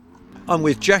I'm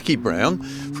with Jackie Brown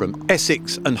from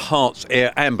Essex and Herts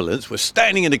Air Ambulance. We're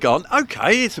standing in the garden.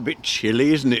 OK, it's a bit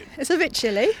chilly, isn't it? It's a bit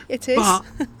chilly, it is. But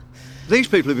these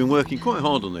people have been working quite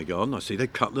hard on their garden. I see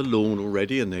they've cut the lawn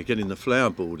already and they're getting the flower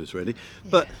borders ready. Yeah.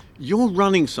 But you're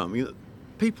running something that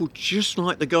people just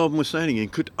like the garden we're standing in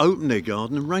could open their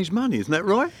garden and raise money, isn't that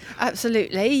right?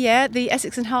 Absolutely, yeah. The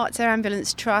Essex and Herts Air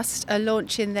Ambulance Trust are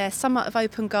launching their Summer of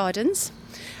Open Gardens,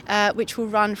 which will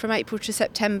run from April to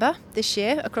September this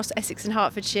year across Essex and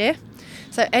Hertfordshire.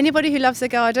 So anybody who loves their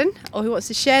garden or who wants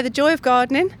to share the joy of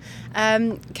gardening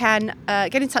can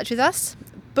get in touch with us.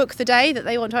 Book the day that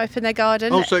they want to open their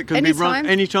garden. Oh, so it can be run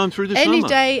any time through the summer? Any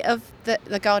day of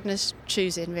the gardener's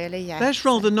choosing, really, yeah. That's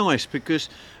rather nice, because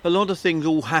a lot of things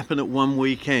all happen at one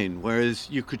weekend, whereas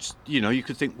you could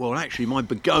think, well, actually, my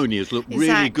begonias look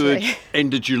really good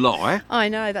end of July. I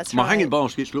know, that's right. My hanging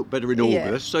baskets look better in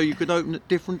August, so you could open at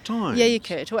different times. Yeah, you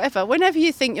could. Whenever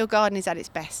you think your garden is at its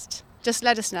best. Just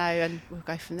let us know and we'll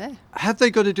go from there. Have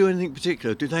they got to do anything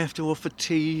particular? Do they have to offer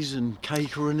teas and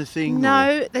cake or anything?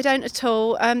 No, they don't at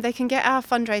all. They can get our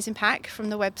fundraising pack from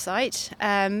the website,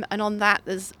 and on that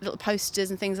there's little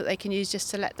posters and things that they can use just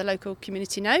to let the local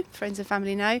community know, friends and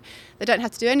family know. They don't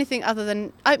have to do anything other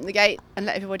than open the gate and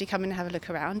let everybody come in and have a look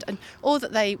around. And all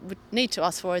that they would need to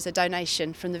ask for is a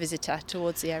donation from the visitor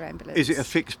towards the air ambulance. Is it a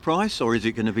fixed price or is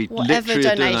it going to be literally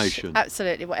a donation?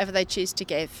 Absolutely, whatever they choose to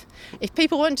give. If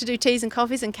people want to do teas and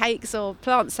coffees and cakes or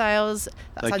plant sales,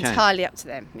 that's entirely up to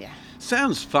them. Yeah.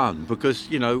 Sounds fun, because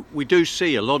we do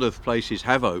see a lot of places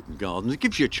have open gardens. It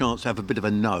gives you a chance to have a bit of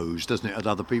a nose, doesn't it, at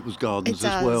other people's gardens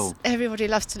as well? Everybody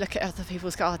loves to look at other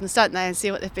people's gardens, don't they, and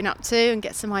see what they've been up to and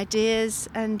get some ideas.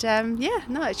 And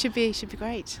it should be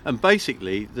great. And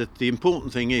basically, the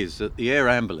important thing is that the air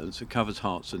ambulance that covers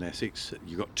Herts and Essex,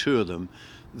 you've got two of them.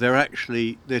 They're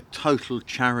total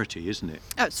charity, isn't it?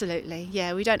 Absolutely,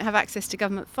 yeah. We don't have access to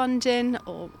government funding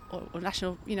or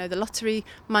national, the lottery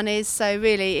monies. So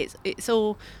really, it's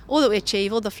all that we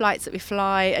achieve, all the flights that we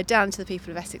fly are down to the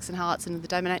people of Essex and Herts and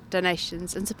the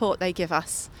donations and support they give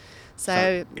us.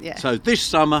 So this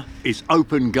summer is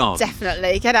open garden.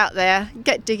 Definitely, get out there,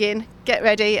 get digging, get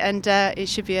ready, and it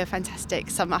should be a fantastic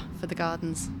summer for the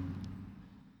gardens.